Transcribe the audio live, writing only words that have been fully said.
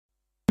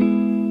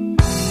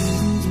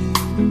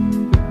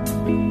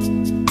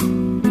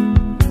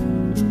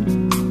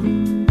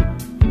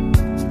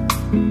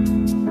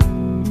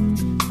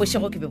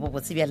bošego ke be bo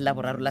botse bja lla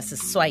boraro la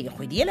seswai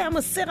kgwedi ele ya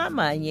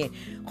mosegamanye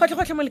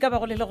kgotlhe mo le ka ba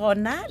go le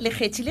gona le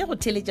kgethile go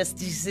theletša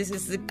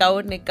se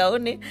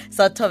kaone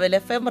sa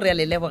Thobela FM re a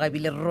le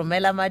lebogabile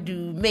romela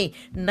madume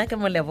nna ke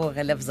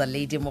moleboge Lebza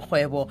Lady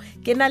Mokgwebo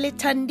ke na le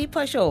Thandi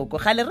Phashoko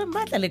ga le re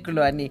matla le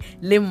kulwane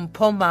le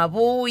Mpho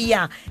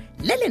Maboya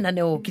le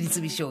lenaneo ke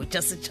ditsebišo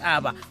tša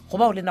setšhaba go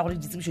ba o lena go le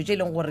ditsebišo tše e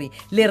leng gore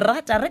le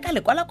rata re ka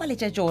lekwala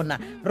tša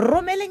tšona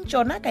romeleng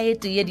tšona ka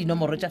ete ye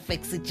dinomoro tša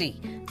fax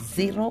tše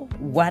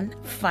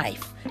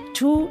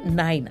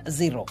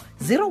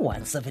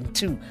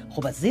 015-290-0172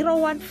 goba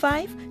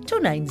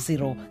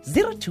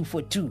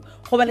 015-290-0242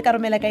 goba le ka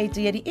romela ka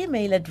ete ya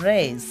di-email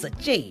address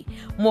tše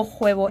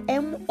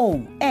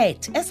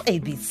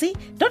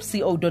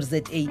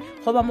mokgwebo@sabc.co.za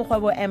goba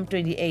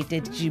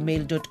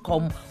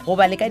mokgwebo_m28@gmail.com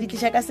goba le ka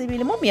ditliša ka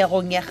sebele mo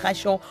meagong ya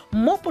kgašo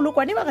mo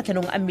polokwane ba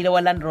gatlhanong a mmile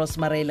wa Landros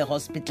Marele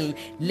Hospital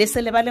le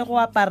se le ba le go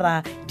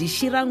apara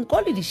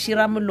diširanko le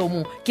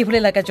diširamolomo ke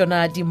bolela ka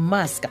tšona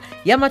di-mask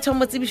ya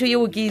mathomo tsebišo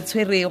yeo ke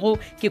itshwerego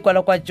ke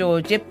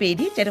kwalakwatšo tše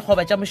pedi tša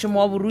dikgoba tša mošomo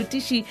wa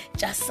borutiši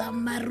tša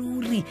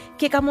samaruri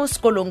ke ka mo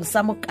sekolong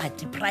sa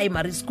Mokati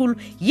Primary School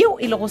yeo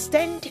e lego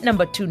stand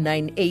number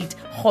 298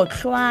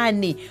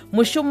 Kgotlwane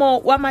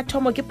mošomo wa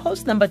mathomo ke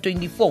post number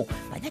 24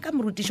 banyaka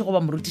morutiši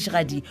goba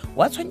morutišigadi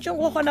wa tshwantšeng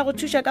go kgona go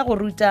thuša ka go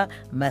ruta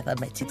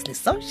mathematics le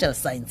social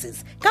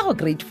sciences ka go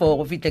grade 4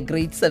 go fihla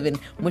grade 7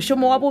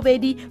 mošomo wa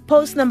bobedi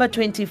post number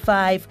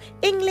 25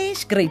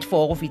 English grade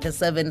 4 go fihla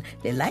 7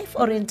 le life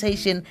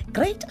orientation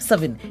grade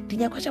 7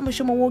 dinyakwa tša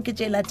mošomo wo ke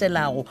tše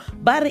latelago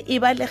ba re e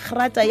ba le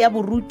kgrata ya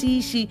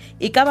borutiši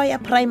e ka ba ya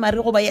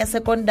primary goba ya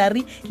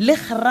secondary le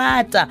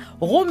kgrata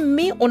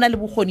gomme o na le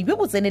bokgoni bjo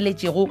bo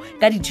tseneletšego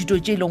ka dithuto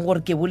tše e leng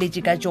gore ke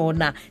boletše ka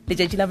tšona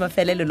letšatši la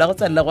mafelelo la go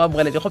tsalela go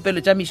amogela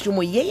dikgopelo tša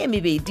mešomo ye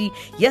mebedi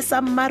ya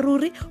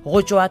sammaruri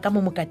go tšwa ka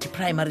mo Mokati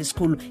Primary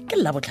School ke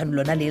la botlhano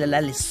lona le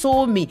la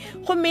lesome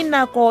gomme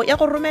nako ya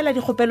go romela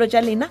dikgopelo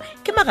tša lena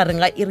ke magareng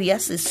ga iri ya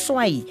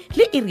seswai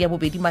le iri ya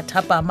bobedi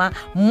mathapama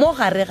mo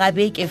gare ga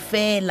beke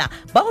fela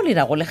ba go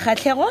lena go le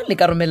kgatlhego le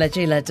ka romela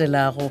tše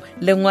latelago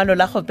lengwalo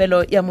la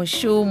kgopelo ya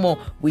mošomo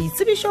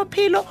boitsebišo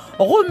phelo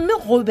gomme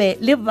go be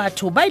le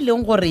batho ba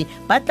ileng gore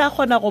ba tla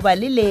kgona go ba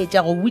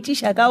leletša go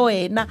botšiša ka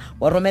wena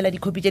wa romela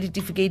dikhopi tša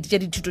certificate tša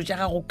dithuto tša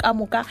gago ka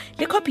moka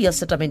le copy ya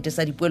settlement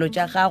sa dipoelo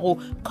tša gago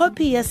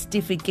copy ya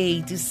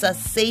certificate sa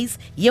SACE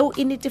yeo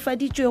e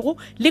netefaditšwego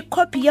le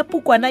copy ya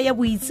pukwana ya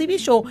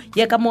boitsebišo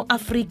ya ka mo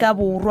Afrika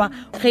Borwa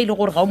ge ile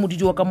gore ga o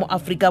modudi wa ka mo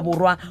Afrika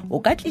Borwa o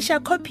ka tliša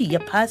copy ya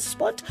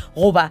passport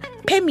goba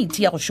permit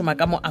ya go šoma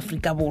ka mo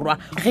Afrika Borwa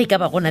ge ka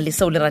ba gona le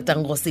seo le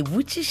ratang go se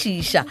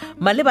botšišiša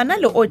malebana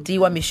le oti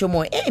wa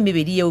mešomo e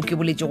mebedi yeo ke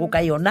boletšego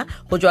ka yona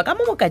go tšwa ka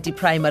mo Mokati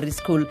Primary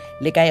School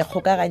le ka e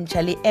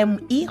kgokagantšha le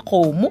ME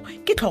Kgomo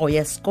ke tlhogo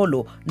ya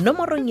sekolo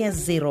nomorong ya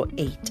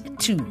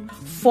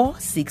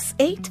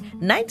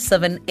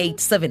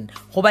 082-468-9787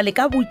 goba le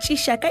ka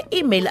botšiša ka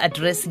email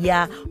address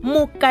ya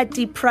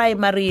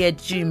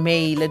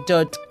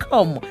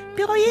mokatiprimary@gmail.com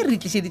pego ye re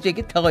tlišeditšwe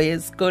ke tlhogo ya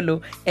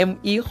sekolo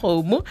ME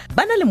Kgomo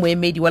ba na le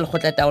moemedi wa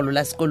lekgotlataolo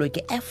la sekolo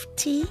ke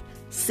FT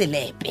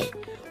Selepe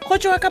go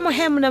tšwa ka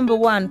mohem number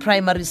 1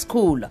 Primary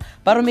School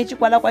ba rometše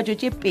kwalakwatšo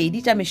tše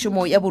pedi tša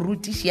mešomo ya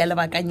borutiši ya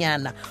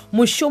lebakanyana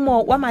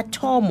mošomo wa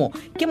mathomo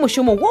ke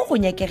mošomo wo go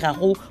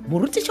nyakegago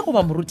morutiši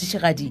goba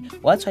morutišigadi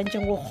wa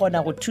tshwantšeng go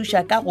kgona go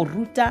thuša ka go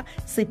ruta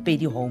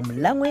Sepedi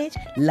home language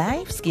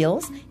life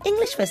skills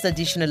English first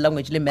additional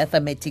language le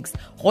mathematics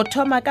go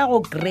thoma ka go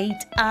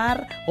grade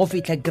R go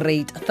fihla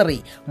grade 3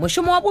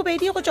 mošomo wa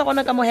bobedi go tšwa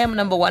gona ka mohem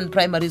number 1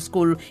 Primary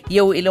School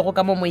yeo e lego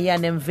ka mo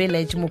Moyanem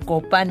Village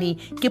Mokopane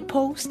ke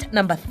post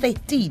number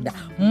 13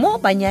 mo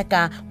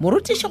banyaka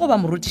morutiši goba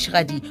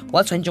morutišigadi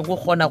wa tshwantšeng go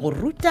kgona go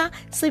ruta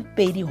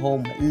Sepedi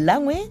home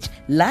language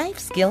life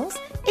skills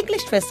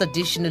English first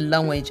additional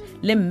language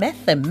le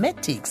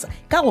mathematics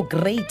ka go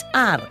grade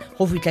R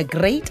go fihla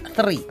grade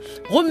 3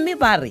 gomme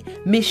ba re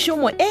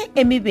mešomo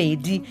e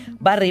mebedi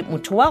ba re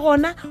motho wa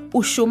gona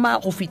o šoma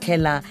go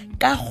fihlela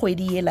ka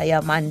kgwedi yela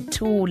ya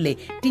Manthole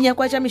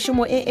dinyakwa tša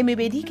mešomo e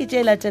mebedi ke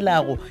tše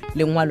latelago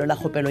lengwalo la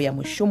kgopelo ya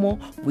mošomo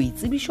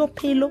boitsebišo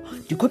phelo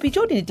dikhopi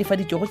tšeo di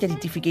netefaditšwego tša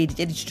certificate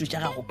tša dithuto tša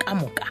gago ka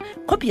moka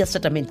copy ya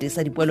settlement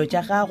sa dipoelo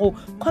tša gago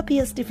copy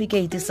ya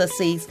certificate sa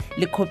SACE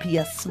le copy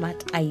ya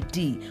smart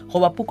ID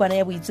goba pukwana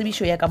ya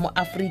boitsebišo ya ka mo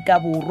Afrika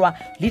Borwa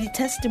le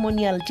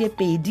di-testimonial tše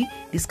pedi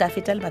di ska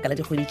feta lebaka la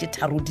dikgwedi tše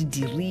tharo di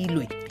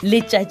dirilwe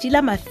letšatši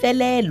la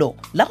mafelelo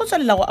la go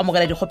tswalela go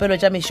amogela dikgopelo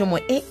tša mešomo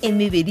e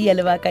mebedi ya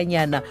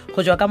lebakanyana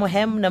go tšwa ka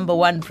mohem number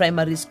 1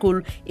 Primary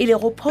School e le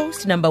go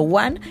post number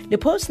 1 le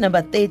post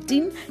number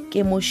 13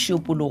 ke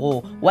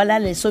mošupologo wa la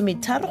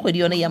lesometharo kgwedi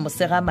yone ya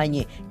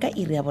mosegamanye ka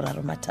iri ya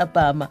boraro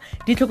mathapama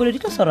ditlhokolo di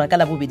tlo swarwa ka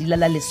la bobedi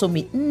la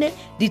lesome 4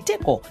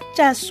 diteko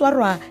tša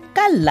swarwa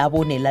ka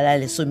labone la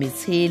lesome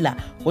tshela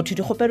go thwe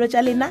dikgopelo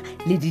tša lena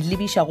le di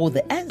lebiša go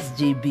the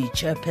SGB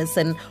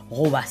chairperson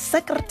goba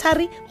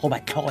secretary goba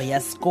tlhogo ya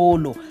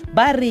sekolo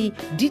ba re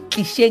di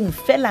tlišeng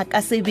fela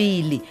ka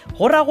sebele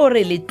go ra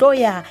gore le tlo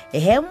ya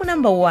hem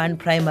number 1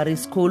 primary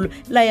school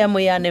la ya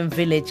Moyanem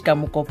village ka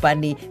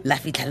Mokopane la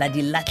fitla la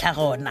di latla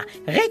gona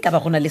ge ka ba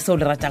gona le seo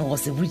le ratang go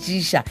se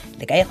botšiša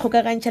le ka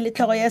ikgokagantšha le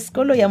tlhogo ya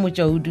sekolo ya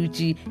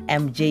Motšwaodutši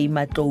MJ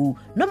Matlou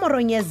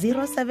nomorong ya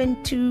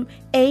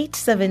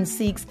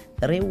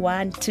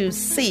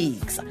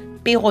 0728763126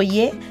 pego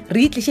ye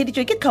re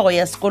itlišeditšwe ke tlhogo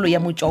ya sekolo ya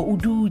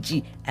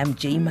Motšwaodutši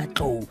MJ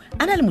Matlou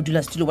a na le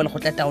modulasetulo wa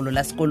lekgotlataolo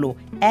la sekolo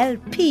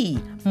LP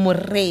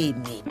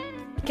Morene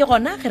ke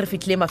gona ge re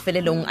fitlhile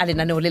mafelelong a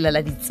lenaneo lela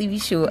la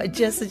ditsebišo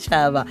tša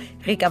setšhaba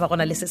ge ka ba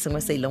gona le se sengwe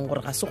se ileng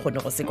gore ga se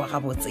kgone go se kwa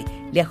gabotse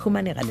le a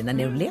humanega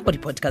lenaneo le go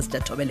di-podcast tša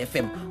Thobel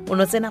FM o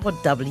no tsena go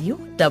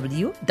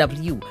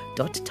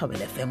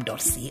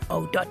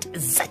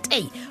www.thobelfm.co.za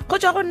go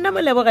tšwa go nna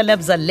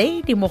molebogelebza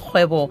lady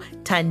mokgwebo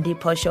Thandi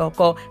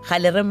Phoshoko ga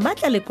le re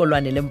matla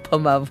lekolwane le mpho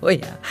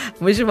maboya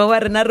mošomo wa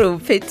rena re o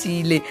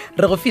phethile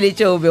re go file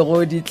tšeo be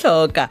go di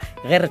tlhoka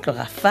ge re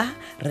tloga fa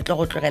re tlo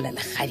go tlogela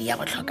legadi ya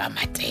go tlhoka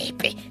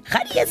matepe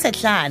gadi ya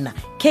Tshetlana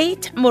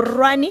Kate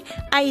Morwani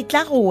a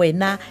itla go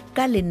wena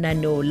ka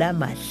lenaneo la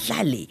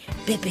mahlale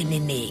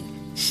pepeneneng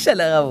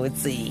šala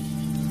gabotse.